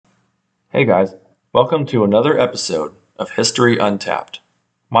Hey guys, welcome to another episode of History Untapped.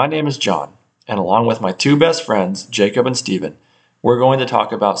 My name is John, and along with my two best friends, Jacob and Steven, we're going to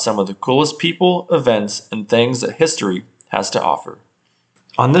talk about some of the coolest people, events, and things that history has to offer.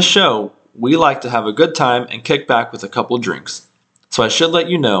 On this show, we like to have a good time and kick back with a couple drinks. So I should let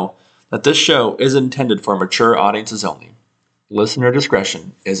you know that this show is intended for mature audiences only. Listener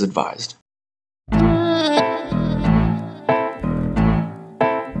discretion is advised.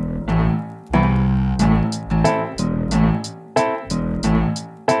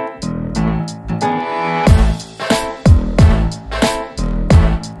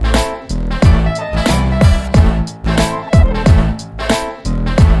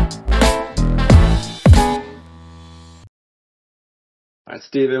 All right,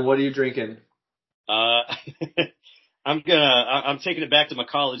 Steven, what are you drinking? Uh, I'm taking it back to my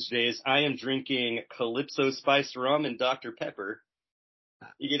college days. I am drinking Calypso spiced rum and Dr. Pepper.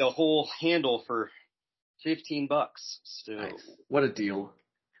 You get a whole handle for $15 still. Nice. What a deal.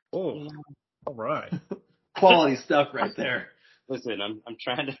 Oh, all right. Quality stuff right there. Listen, I'm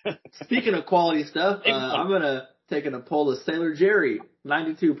trying to. Speaking of quality stuff, I'm going to take a pull of Sailor Jerry,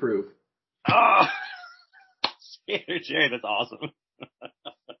 92 proof. Oh! Sailor Jerry, that's awesome.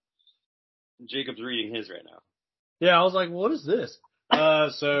 Jacob's reading his right now. Yeah, I was like, what is this?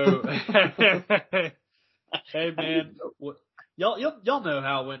 Hey man, y'all know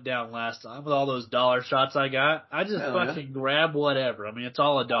how it went down last time with all those dollar shots I got. I just fucking grab whatever. I mean, it's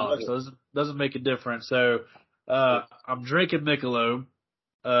all $1, so it doesn't make a difference. So, I'm drinking Michelob,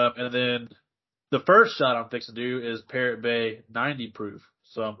 and then the first shot I'm fixing to do is Parrot Bay 90 proof.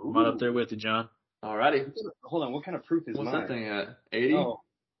 So I'm right up there with you, John. Alrighty. Hold on, what kind of proof is What's mine? that thing at? 80? Oh,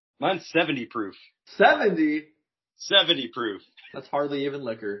 mine's 70 proof. 70? 70 proof. That's hardly even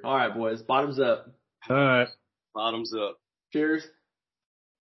liquor. All right, boys. Bottoms up. All right. Bottoms up. Cheers.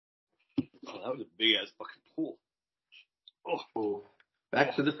 Oh, that was a big ass fucking pool. Oh.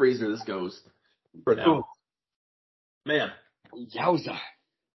 Back to the freezer this goes. For now. Man. Yowza.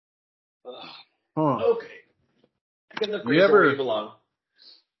 Okay. Back in the freezer You ever- where you belong.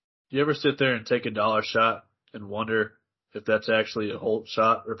 Do you ever sit there and take a dollar shot and wonder if that's actually a whole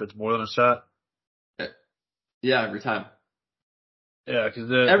shot or if it's more than a shot? Yeah, every time. Yeah, because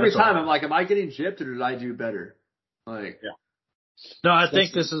Every time I'm like, am I getting gypped or did I do better? Like, Yeah. No, I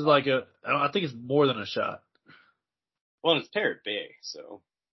think this is like I think it's more than a shot. Well, it's Parrot Bay, so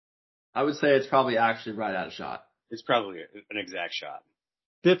I would say it's probably actually right at a shot. it's probably an exact shot.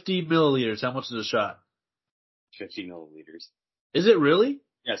 50 milliliters. How much is a shot? 50 milliliters. Is it really?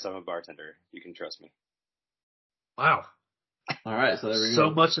 Yes, I'm a bartender. You can trust me. Wow. All right, so there we go. So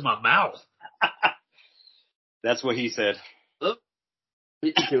much in my mouth. That's what he said.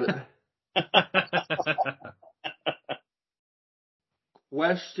 Beat me to it.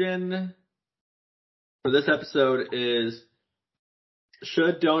 Question for this episode is,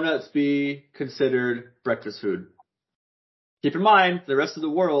 should donuts be considered breakfast food? Keep in mind, the rest of the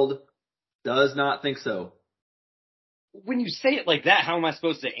world does not think so. When you say it like that, how am I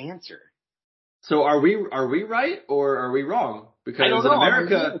supposed to answer? So are we right or are we wrong? Because I don't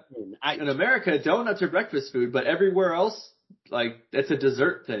know. in America, donuts are breakfast food, but everywhere else, like, it's a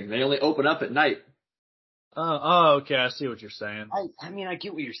dessert thing. They only open up at night. Okay. I see what you're saying. I mean, I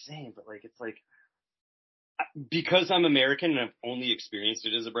get what you're saying, but like, it's like, because I'm American and I've only experienced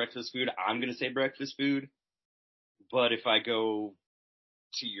it as a breakfast food, I'm going to say breakfast food. But if I go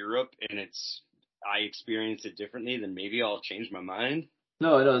to Europe and I experience it differently, then maybe I'll change my mind.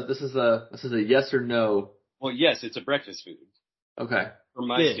 No, this is a yes or no. Well, yes, it's a breakfast food. Okay. From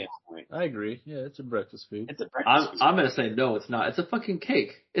my standpoint. I agree. Yeah, it's a breakfast food. It's a breakfast food. I'm gonna say no, it's not. It's a fucking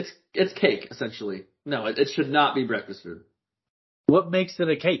cake. It's cake, essentially. No, it should not be breakfast food. What makes it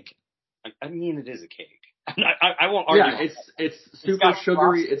a cake? I mean, it is a cake. I won't argue. Yeah, it's super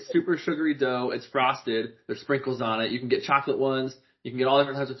sugary. It's super sugary dough. It's frosted. There's sprinkles on it. You can get chocolate ones. You can get all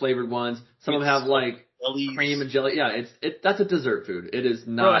different types of flavored ones. Some of them have like cream and jelly. Yeah, that's a dessert food. It is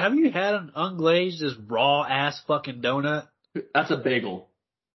not. Bro, have you had an unglazed, just raw ass fucking donut? That's a bagel.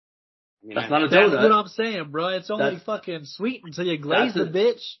 I mean, That's not a That's donut. what I'm saying, bro. It's only fucking sweet until you glaze the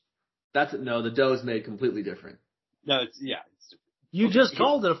bitch. No, the dough is made completely different. No, You just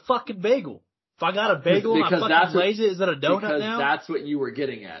called it a fucking bagel. If I got a bagel and I fucking glaze it, is that a donut because now? That's what you were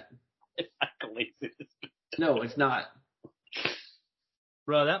getting at. if I glaze it. No, it's not.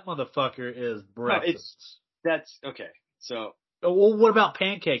 Bro, that motherfucker is breakfast. That's okay. So, Well, what about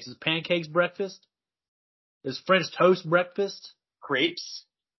pancakes? Is pancakes breakfast? Is French toast breakfast? crepes.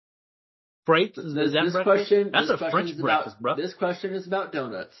 Crepes? Is that breakfast? That's a French breakfast, bro. This question is about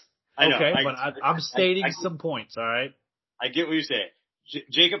donuts. I know, Okay, but I'm stating some points, all right? I get what you're saying.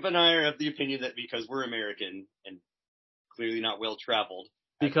 Jacob and I are of the opinion that because we're American and clearly not well traveled,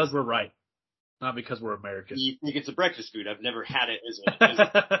 because we're right, not because we're American. we think it's a breakfast food. I've never had it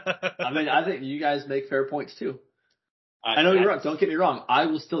I mean, I think you guys make fair points too. I know you're wrong. Don't get me wrong. I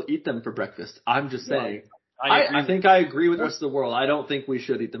will still eat them for breakfast. I'm just saying. I think I agree with the rest of the world. I don't think we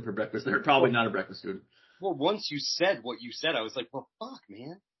should eat them for breakfast. They're probably not a breakfast food. Well, once you said what you said, I was like, well, fuck,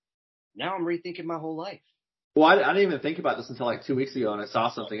 man. Now I'm rethinking my whole life. Well, I didn't even think about this until like 2 weeks ago, and I saw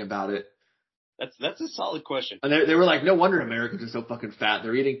something about it. That's a solid question. And they were like, no wonder Americans are so fucking fat.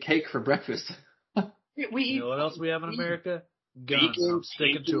 They're eating cake for breakfast. You know what else we have in America? Guns. I'm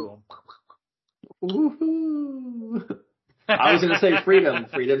sticking to them. Woohoo! I was going to say freedom.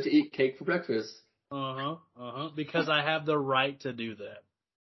 Freedom to eat cake for breakfast. Because I have the right to do that.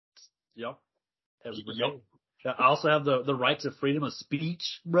 Yep. Every day. I also have the right to freedom of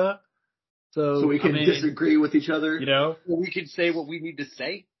speech, bruh. So we can disagree with each other. You know? We can say what we need to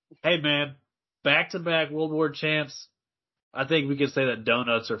say. Hey, man. Back-to-back World War champs. I think we can say that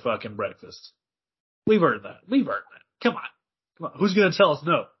donuts are fucking breakfast. We've earned that. Come on. Who's going to tell us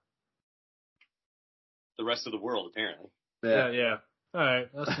no? The rest of the world, apparently. Yeah. All right.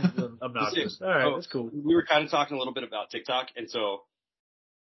 That's obnoxious. All right. That's cool. We were kind of talking a little bit about TikTok, and so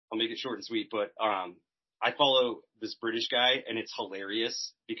I'll make it short and sweet, but I follow this British guy, and it's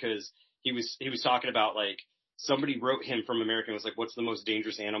hilarious because he was talking about, like, somebody wrote him from America and was like, what's the most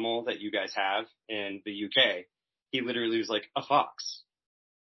dangerous animal that you guys have in the UK? He literally was like, a fox.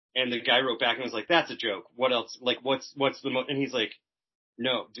 And the guy wrote back and was like, that's a joke. What else? Like, what's the most? And he's like,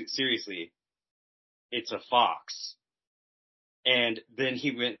 no, dude, seriously, it's a fox. And then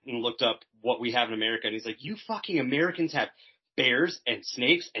he went and looked up what we have in America, and he's like, you fucking Americans have bears and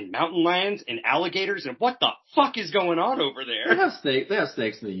snakes and mountain lions and alligators, and what the fuck is going on over there? They have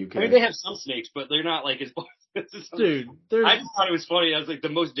snakes in the UK. I mean, they have some snakes, but they're not like as dude. I just thought it was funny. I was like, the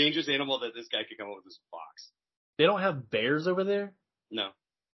most dangerous animal that this guy could come up with is a fox. They don't have bears over there? No,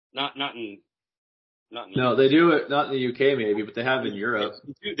 not in. No, they do it not in the UK maybe, but they have in Europe.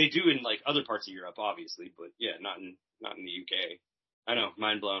 They do in like other parts of Europe, obviously, but yeah, not in the UK. I know,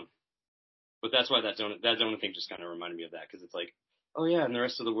 mind blown. But that's why that donut thing just kind of reminded me of that, because it's like, oh yeah, in the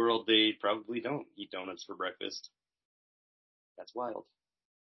rest of the world they probably don't eat donuts for breakfast. That's wild.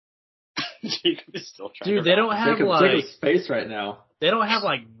 Jacob is still trying. Dude, they don't have like space right now. They don't have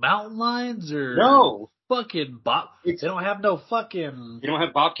like mountain lions or fucking they don't have no fucking. They don't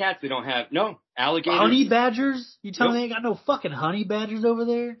have bobcats. They don't have alligators. Honey badgers? You tell me they ain't got no fucking honey badgers over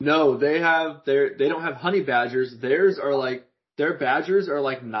there? No, they don't have honey badgers. Their badgers are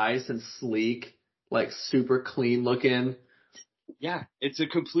like nice and sleek, like super clean looking. Yeah, it's a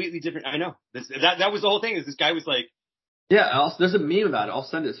completely different. I know. That was the whole thing. Is this guy was like, yeah. There's a meme about it. I'll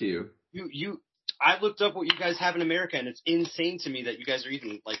send it to you. I looked up what you guys have in America, and it's insane to me that you guys are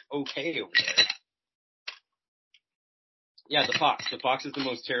even like okay over there. Yeah, the fox. The fox is the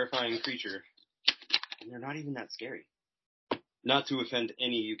most terrifying creature, and they're not even that scary. Not to offend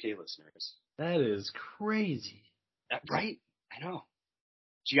any UK listeners. That is crazy. Right? I know.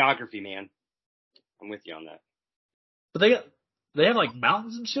 Geography, man. I'm with you on that. But they have like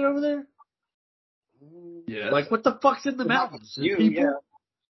mountains and shit over there? Yeah. Like what the fuck's in the mountains? People? Yeah.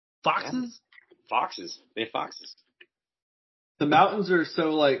 Foxes? Yeah. Foxes. They have foxes. The mountains are so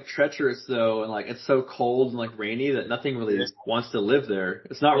like treacherous though, and like it's so cold and like rainy that nothing really wants to live there.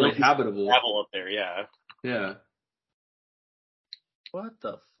 It's not really habitable. Travel up there, yeah. Yeah. What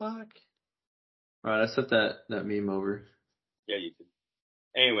the fuck? Alright, I sent that meme over. Yeah, you did.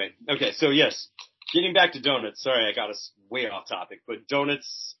 Anyway, okay, so yes, getting back to donuts. Sorry, I got us way off topic, but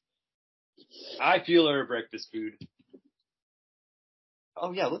donuts, I feel, are a breakfast food.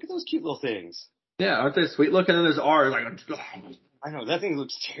 Oh yeah, look at those cute little things. Yeah, aren't they sweet looking? And there's ours. Like, I know, that thing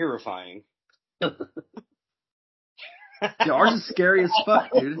looks terrifying. Yeah, ours is scary as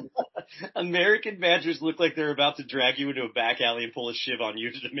fuck, dude. American badgers look like they're about to drag you into a back alley and pull a shiv on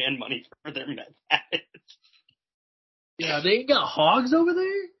you to demand money for their meth habits. Yeah, they ain't got hogs over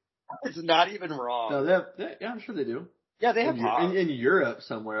there? It's not even wrong. No, yeah, I'm sure they do. Yeah, they have hogs. In Europe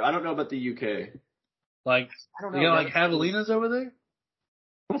somewhere. I don't know about the UK. Like, I don't know. You got like javelinas over there?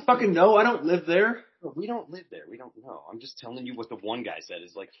 I don't fucking know. I don't live there. We don't live there. We don't know. I'm just telling you what the one guy said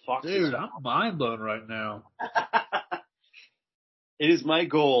is like, foxes. Dude, I'm mind blown right now. It is my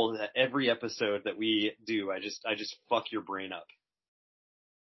goal that every episode that we do, I just fuck your brain up.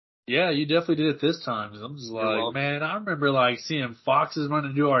 Yeah, you definitely did it this time. I'm just like, man, I remember like seeing foxes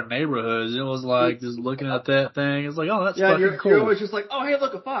running through our neighborhoods. It was like just looking at that thing. It's like, oh, that's fucking cool. You're always just like, oh, hey,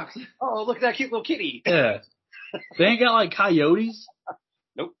 look, a fox. Oh, look at that cute little kitty. Yeah. They ain't got like coyotes?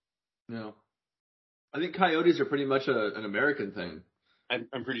 Nope. No. I think coyotes are pretty much an American thing.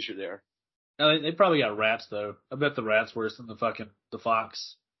 I'm pretty sure they are. No, they probably got rats though. I bet the rat's worse than the fox.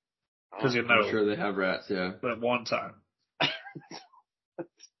 Because you know, I'm sure they have rats. Yeah. but at one time,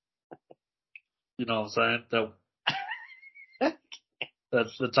 you know what I'm saying?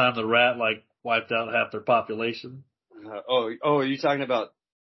 That's the time the rat like wiped out half their population. Are you talking about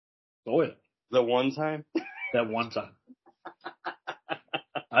Oh yeah, the one time? that one time.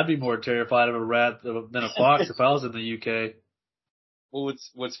 I'd be more terrified of a rat than a fox if I was in the UK. Well,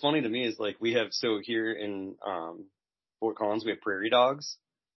 what's funny to me is like we have here in Fort Collins we have prairie dogs,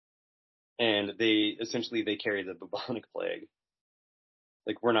 and they carry the bubonic plague.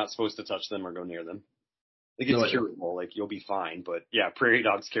 Like we're not supposed to touch them or go near them. Like it's curable, like you'll be fine. But yeah, prairie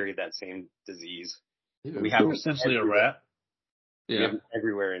dogs carry that same disease. Yeah. We have them essentially a rat. We have them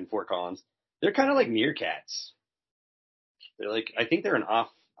everywhere in Fort Collins. They're kind of like meerkats. They're like I think they're an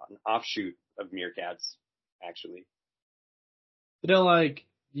offshoot of meerkats, actually. You know, like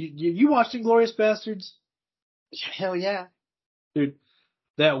you watched Inglourious Bastards? Hell yeah, Dude,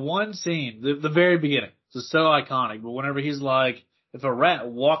 that one scene, the very beginning, it's so iconic. But whenever he's like, if a rat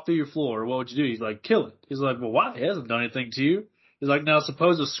walked through your floor, what would you do? He's like, kill it. He's like, well, why? It hasn't done anything to you. He's like, now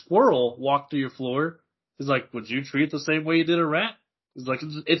suppose a squirrel walked through your floor. He's like, would you treat it the same way you did a rat? He's like,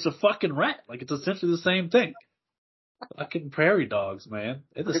 it's a fucking rat. Like, it's essentially the same thing. Fucking prairie dogs, man.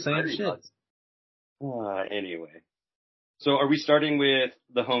 They're the same shit. Anyway. So are we starting with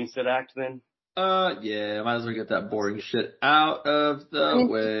the Homestead Act then? Yeah, might as well get that boring shit out of the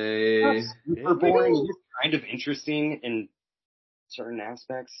way. Super boring. It's kind of interesting in certain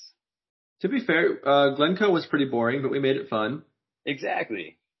aspects. To be fair, Glencoe was pretty boring, but we made it fun.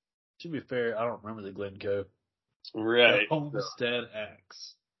 Exactly. To be fair, I don't remember the Glencoe. Right. The Homestead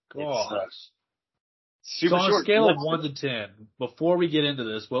Acts. Gosh. Super so on short. a scale of 1 to 10, before we get into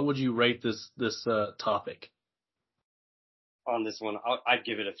this, what would you rate this topic? On this one, I'd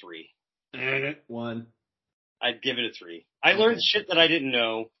give it a 3. 1. I'd give it a 3. I learned shit that I didn't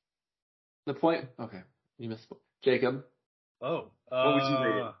know. The point. Okay, you missed. Jacob. Oh, what would you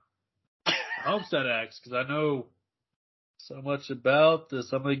rate it? Homestead Acts, because I know so much about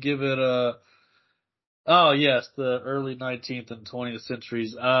this. I'm gonna give it a. Oh yes, the early 19th and 20th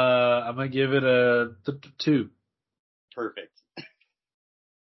centuries. I'm gonna give it a 2. Perfect.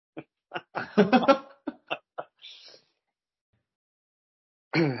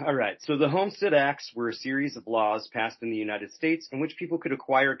 All right. So the Homestead Acts were a series of laws passed in the United States in which people could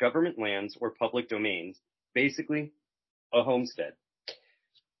acquire government lands or public domains, basically a homestead.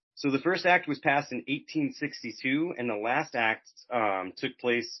 So the first act was passed in 1862, and the last act took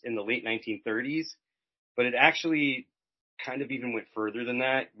place in the late 1930s. But it actually kind of even went further than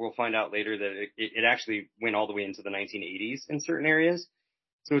that. We'll find out later that it actually went all the way into the 1980s in certain areas.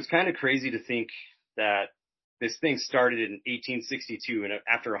 So it's kind of crazy to think that this thing started in 1862, and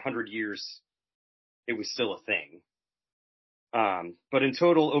after 100 years, it was still a thing. But in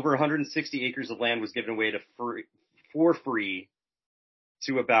total, over 160 acres of land was given away for free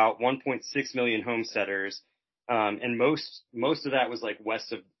to about 1.6 million homesteaders, and most of that was like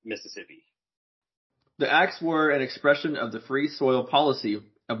west of Mississippi. The acts were an expression of the free soil policy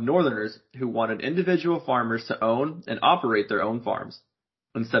of Northerners who wanted individual farmers to own and operate their own farms,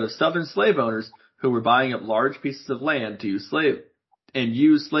 instead of Southern slave owners who were buying up large pieces of land to use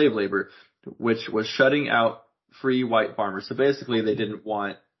slave labor, which was shutting out free white farmers. So basically, they didn't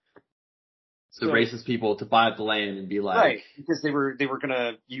want the racist people to buy up the land and be like, right, because they were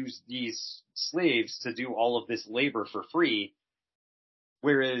gonna use these slaves to do all of this labor for free,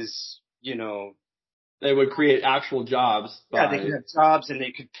 whereas they would create actual jobs. Yeah, they could have jobs and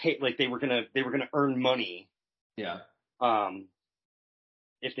they could pay, like they were gonna earn money. Yeah.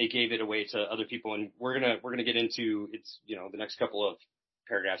 If they gave it away to other people, and we're gonna get into the next couple of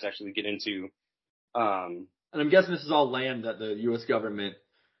paragraphs actually get into. And I'm guessing this is all land that the U.S. government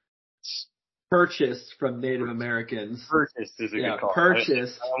purchased from Native Americans. Purchased is a good call.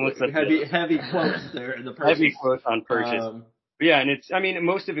 Purchased. Heavy quotes there in the purchase. Heavy quotes on purchase. Yeah, and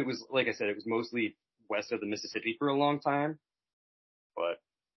most of it was, like I said, it was mostly west of the Mississippi for a long time.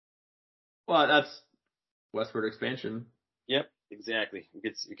 Well, that's westward expansion. Yep, exactly. It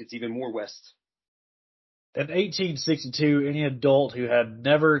gets even more west. In 1862, any adult who had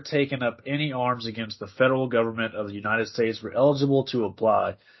never taken up any arms against the federal government of the United States were eligible to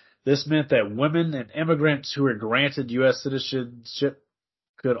apply. This meant that women and immigrants who were granted U.S. citizenship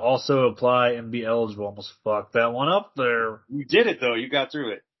could also apply and be eligible. Almost fucked that one up there. You did it though. You got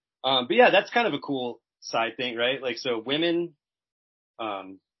through it. But yeah, that's kind of a cool side thing, right? Like, so women,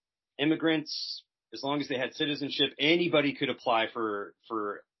 immigrants, as long as they had citizenship, anybody could apply for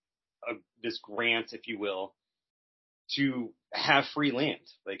this grant, if you will, to have free land.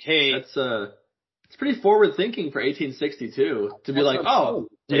 Like, hey, That's it's pretty forward thinking for 1862 to be like, oh,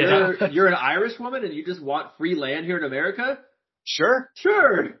 you're an Irish woman and you just want free land here in America? Sure.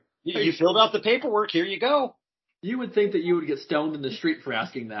 You filled out the paperwork. Here you go. You would think that you would get stoned in the street for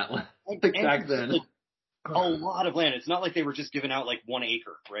asking that, like back then. Like, a lot of land. It's not like they were just giving out like 1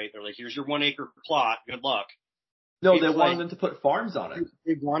 acre, right? They're like, here's your 1 acre plot. Good luck. No, they wanted them to put farms on it.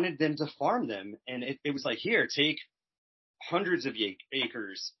 They wanted them to farm them, and it was like, here, take hundreds of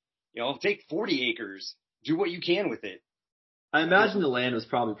acres. You know, take 40 acres. Do what you can with it. I imagine the land was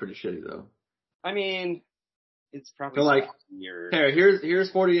probably pretty shitty, though. I mean, it's probably they're like,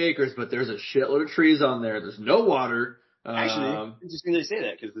 here's 40 acres, but there's a shitload of trees on there. There's no water. Actually, I'm just going to say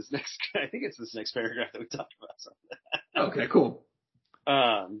that because I think it's this next paragraph that we talked about. Okay, cool.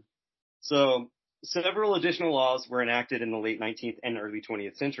 So several additional laws were enacted in the late 19th and early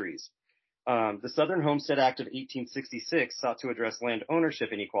 20th centuries. The Southern Homestead Act of 1866 sought to address land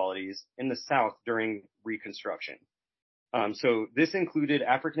ownership inequalities in the South during Reconstruction. So this included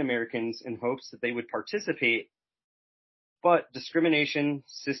African Americans in hopes that they would participate, but discrimination,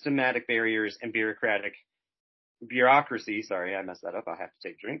 systematic barriers, and bureaucracy, sorry, I messed that up. I'll have to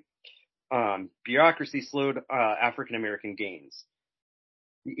take a drink. Bureaucracy slowed African American gains.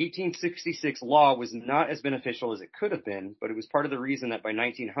 The 1866 law was not as beneficial as it could have been, but it was part of the reason that by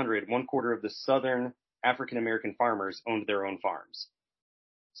 1900, 1/4 of the Southern African American farmers owned their own farms.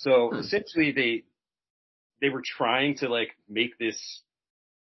 So essentially they were trying to like make this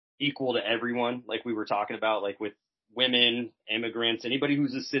equal to everyone, like we were talking about, like with women, immigrants, anybody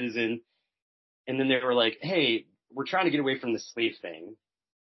who's a citizen. And then they were like, hey, we're trying to get away from the slave thing.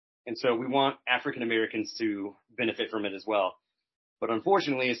 And so we want African Americans to benefit from it as well. But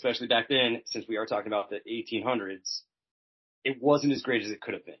unfortunately, especially back then, since we are talking about the 1800s, it wasn't as great as it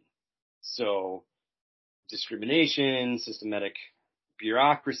could have been. So discrimination, systematic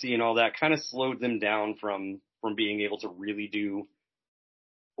bureaucracy, and all that kind of slowed them down from being able to really do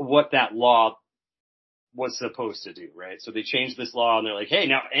what that law was supposed to do, right? So they changed this law and they're like, hey,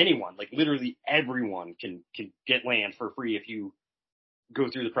 now anyone, like literally everyone can get land for free if you go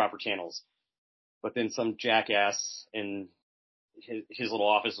through the proper channels. But then some jackass in his little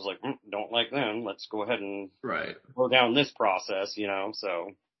office was like, don't like them. Let's go ahead and go down this process, you know,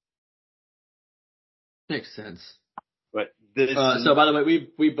 so. Makes sense. But this. So by the way,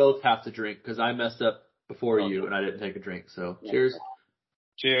 we both have to drink because I messed up before you and I didn't take a drink. So cheers.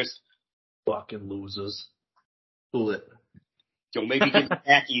 Cheers. Fucking losers. Fool it. Don't make me get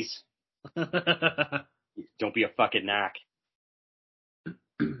khakis. Don't be a fucking knock.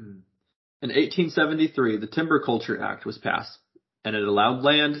 In 1873, the Timber Culture Act was passed, and it allowed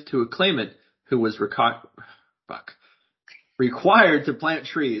land to a claimant who was required to plant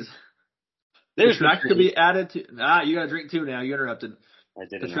trees. The tract could be added to. You got to drink too now. You interrupted. I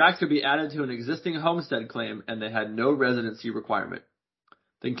did. The tract could be added to an existing homestead claim, and they had no residency requirement.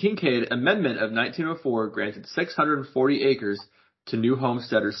 The Kincaid Amendment of 1904 granted 640 acres to new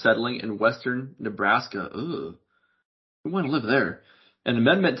homesteaders settling in western Nebraska. Ugh. We want to live there. An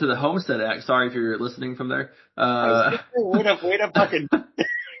amendment to the Homestead Act. Sorry if you're listening from there. Wait up, fucking.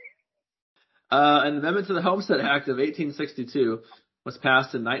 An amendment to the Homestead Act of 1862 was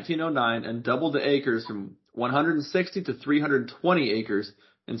passed in 1909 and doubled the acres from 160 to 320 acres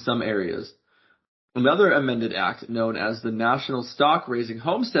in some areas. Another amended act, known as the National Stock Raising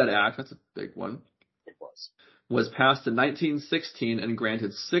Homestead Act, that's a big one, was passed in 1916 and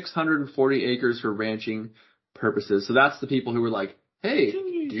granted 640 acres for ranching purposes. So that's the people who were like, hey,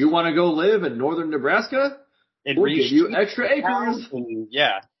 do you want to go live in northern Nebraska? And we'll give you extra acres.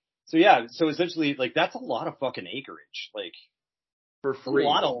 So essentially, like, that's a lot of fucking acreage. Like, for free. A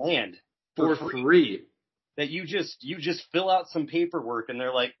lot of land. For free. That you just fill out some paperwork and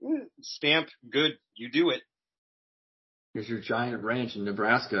they're like, stamp, good, you do it. Here's your giant ranch in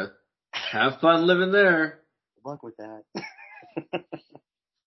Nebraska. Have fun living there. Good luck with that.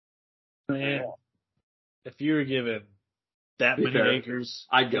 Man, if you were given that many acres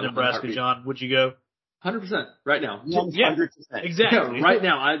I'd go in Nebraska, John, would you go? 100% right now. 100%. Exactly. Yeah, right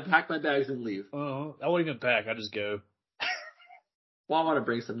now, I'd pack my bags and leave. I wouldn't even pack. I'd just go. Well, I want to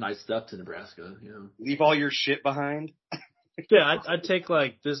bring some nice stuff to Nebraska, you know. Leave all your shit behind. Yeah, I'd take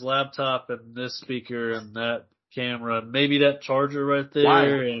like this laptop and this speaker and that camera and maybe that charger right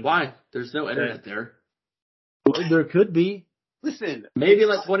there. Why? There's no internet there. There could be. Listen. Maybe in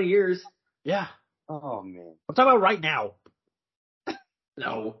like 20 years. Yeah. Oh, man. I'm talking about right now.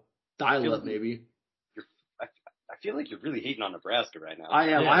 No. Dial-up, maybe. I feel like you're really hating on Nebraska right now. I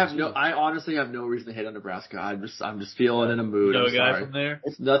am. Yeah, I honestly have no reason to hate on Nebraska. I'm just feeling in a mood. You know I'm a guy sorry. from there?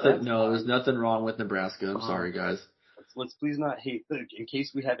 It's nothing. No, there's nothing wrong with Nebraska. I'm sorry, guys. let's please not hate. In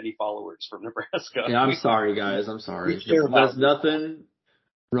case we have any followers from Nebraska. Yeah, I'm sorry, guys. I'm sorry. We care about There's nothing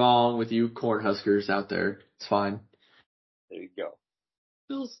wrong with you Cornhuskers out there. It's fine. There you go.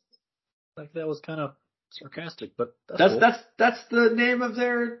 Feels like that was kind of sarcastic, but that's cool. That's the name of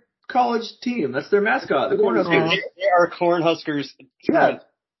their college team. That's their mascot, the Cornhuskers. They are Cornhuskers. Yeah,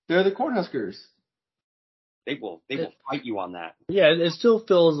 they're the Cornhuskers. They will fight you on that. Yeah, it still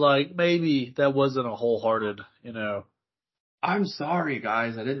feels like maybe that wasn't a wholehearted, I'm sorry,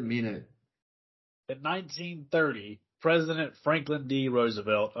 guys. I didn't mean it. In 1930, President Franklin D.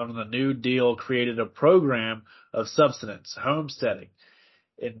 Roosevelt, under the New Deal, created a program of subsistence, homesteading.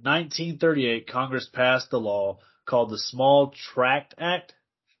 In 1938, Congress passed the law called the Small Tract Act.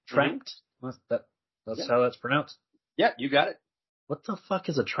 Tract? That's how that's pronounced? Yeah, you got it. What the fuck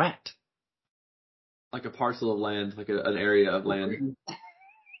is a tract? Like a parcel of land, like an area of land.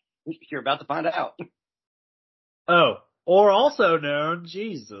 You're about to find out. Oh, or also known,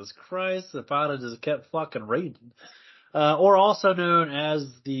 Jesus Christ, if I'd have just kept fucking reading. Or also known as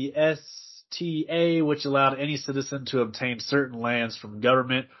the STA, which allowed any citizen to obtain certain lands from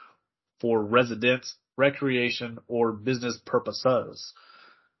government for residence, recreation, or business purposes.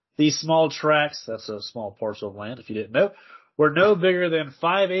 These small tracts, that's a small parcel of land if you didn't know, were no bigger than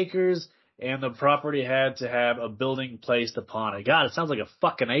 5 acres, and the property had to have a building placed upon it. God, it sounds like a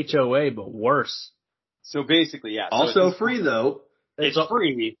fucking HOA, but worse. So basically, yeah. Also free, though. It's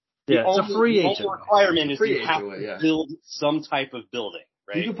free. Yeah, it's a free HOA. The only requirement is you have HOA, to build some type of building,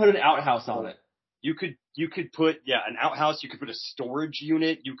 right? You can put an outhouse on it. You could put, an outhouse. You could put a storage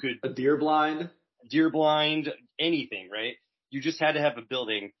unit. You could a deer blind, anything, right? You just had to have a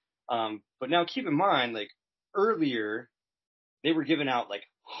building. But now keep in mind, like earlier, they were giving out like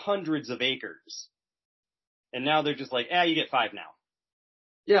hundreds of acres, and now they're just like, you get 5 now.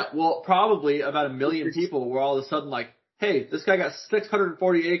 Yeah, well, probably about 1 million people were all of a sudden like, hey, this guy got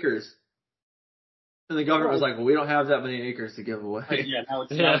 640 acres. And the government was like, well, we don't have that many acres to give away. Yeah, now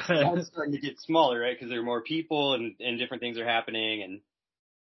it's starting to get smaller, right? Because there are more people and different things are happening,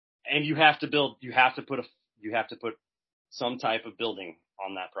 and you have to put some type of building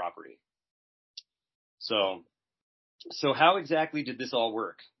on that property. So how exactly did this all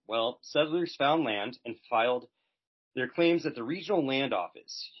work? Well, settlers found land and filed their claims at the regional land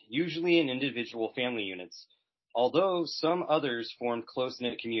office, usually in individual family units, although some others formed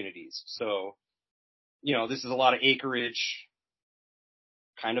close-knit communities. So, this is a lot of acreage,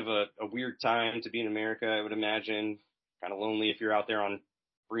 kind of a weird time to be in America, I would imagine. Kind of lonely if you're out there on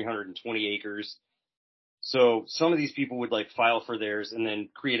 320 acres. So some of these people would file for theirs and then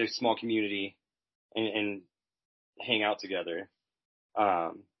create a small community and hang out together.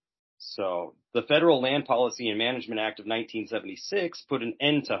 So the Federal Land Policy and Management Act of 1976 put an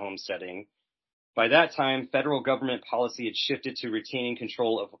end to homesteading. By that time, federal government policy had shifted to retaining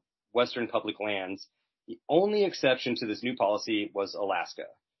control of Western public lands. The only exception to this new policy was Alaska.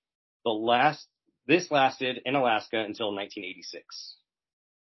 This lasted in Alaska until 1986.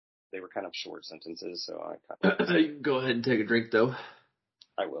 They were kind of short sentences, so Go ahead and take a drink, though.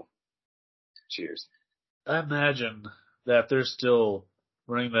 I will. Cheers. I imagine that they're still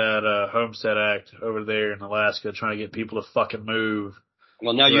running that Homestead Act over there in Alaska, trying to get people to fucking move.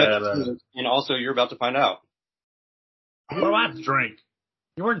 Well, now you have to, and also you're about to find out. What do I have to drink?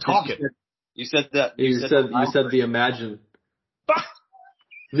 You weren't talking. You said that. You said the imagine.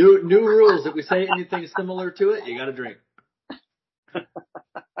 New rules. If we say anything similar to it, you got to drink.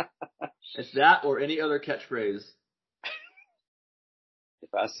 It's that or any other catchphrase.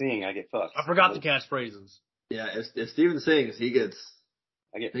 If I sing, I get fucked. I forgot the catchphrases. Yeah, if Steven sings, he gets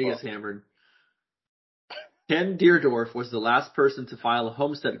hammered. Ken Deerdorf was the last person to file a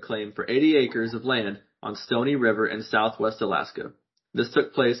homestead claim for 80 acres of land on Stony River in southwest Alaska. This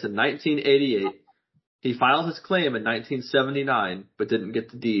took place in 1988. He filed his claim in 1979, but didn't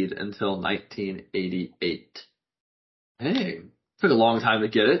get the deed until 1988. Hey, took a long time to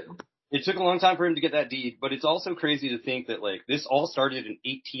get it. It took a long time for him to get that deed, but it's also crazy to think that this all started in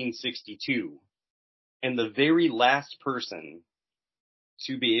 1862, and the very last person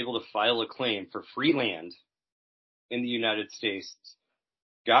to be able to file a claim for free land in the United States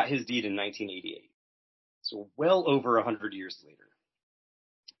got his deed in 1988. So well over 100 years later.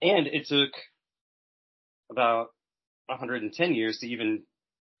 And it took about 110 years to even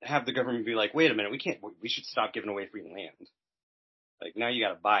have the government be like, wait a minute, we should stop giving away free land. Now you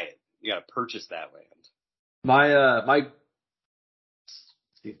gotta buy it. You gotta purchase that land. My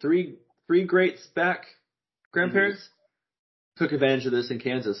three greats back grandparents took advantage of this in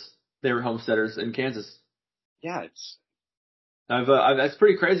Kansas. They were homesteaders in Kansas. Yeah, it's it's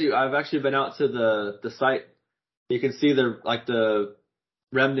pretty crazy. I've actually been out to the site You can see the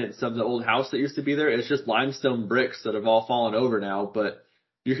remnants of the old house that used to be there. It's just limestone bricks that have all fallen over now, but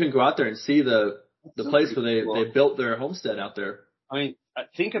you can go out there and see the place where they built their homestead out there. I mean,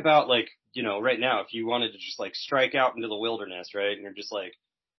 think about like, right now, if you wanted to just like strike out into the wilderness, right? And you're just like,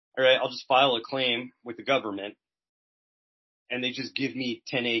 all right, I'll just file a claim with the government and they just give me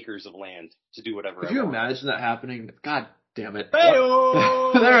 10 acres of land to do whatever I want. Could you imagine that happening? God damn it.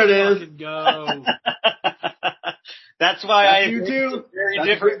 Hey-oh! There it is. Go. That's why you too. Very That's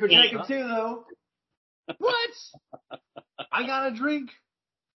different for game. Jacob too, though. What? I got a drink.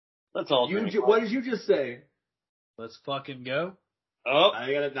 Let's all drink. What did you just say? Let's fucking go. Oh, Now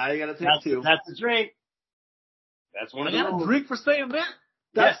you gotta take two. That's a drink. That's one I of the got a rules. drink for saying that.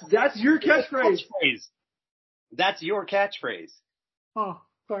 That's your catchphrase. That's your catchphrase. Oh,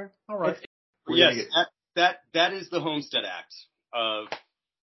 sorry. All right. Yes, that is the Homestead Act of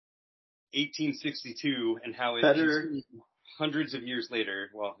 1862, and how it hundreds of years later.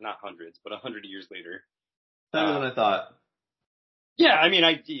 Well, not hundreds, but 100 years later. Better than I thought. Yeah, I mean,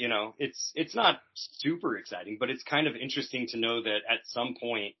 it's not super exciting, but it's kind of interesting to know that at some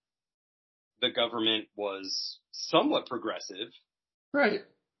point the government was somewhat progressive, right,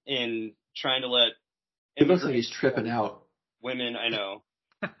 in trying to let. It looks like he's tripping out. Women, I know,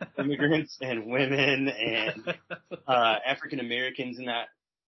 immigrants and women and African Americans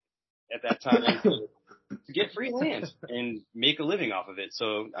at that time to get free land and make a living off of it.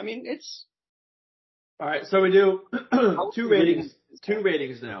 So, I mean, it's. All right, so we do two ratings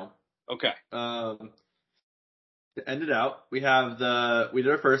now. Okay. To end it out, we did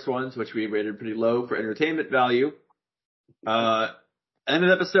our first ones, which we rated pretty low for entertainment value. End of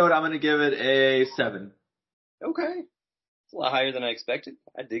the episode, I'm going to give it a 7. Okay. It's a lot higher than I expected.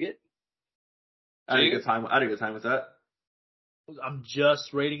 I dig it. I had a good time with that. I'm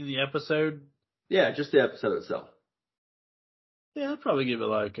just rating the episode. Yeah, just the episode itself. Yeah, I'd probably give it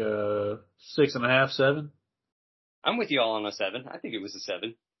like a 6.5, 7. I'm with you all on a 7. I think it was a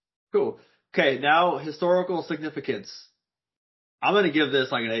 7. Cool. Okay, now historical significance. I'm going to give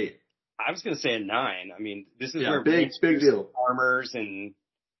this like an 8. I was going to say a 9. I mean, this is where big deal. Farmers and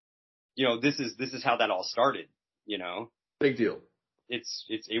this is how that all started. Big deal.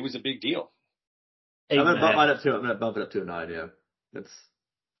 It was a big deal. I'm going to bump it up to a 9. Yeah, that's.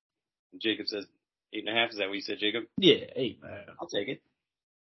 Jacob says 8.5. Is that what you said, Jacob? Yeah, 8.5. I'll take it.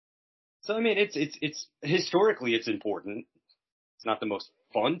 So I mean, it's historically it's important. It's not the most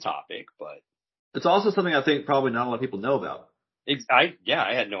fun topic, but it's also something I think probably not a lot of people know about. I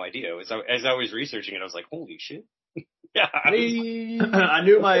had no idea. As I was researching it, I was like, holy shit. Yeah. I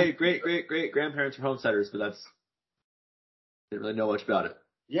knew my great grandparents were homesteaders, but didn't really know much about it.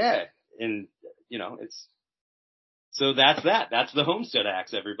 Yeah, and it's. So that's that. That's the Homestead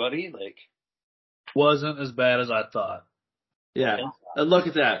Act, everybody. Like, wasn't as bad as I thought. Yeah, and look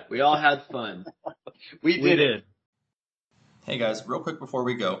at that. We all had fun. We did. Hey guys, real quick before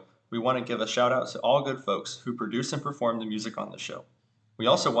we go, we want to give a shout out to all good folks who produce and perform the music on the show. We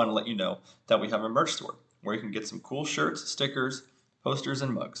also want to let you know that we have a merch store where you can get some cool shirts, stickers, posters,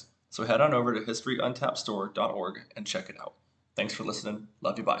 and mugs. So head on over to historyuntappedstore.org and check it out. Thanks for listening.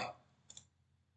 Love you. Bye.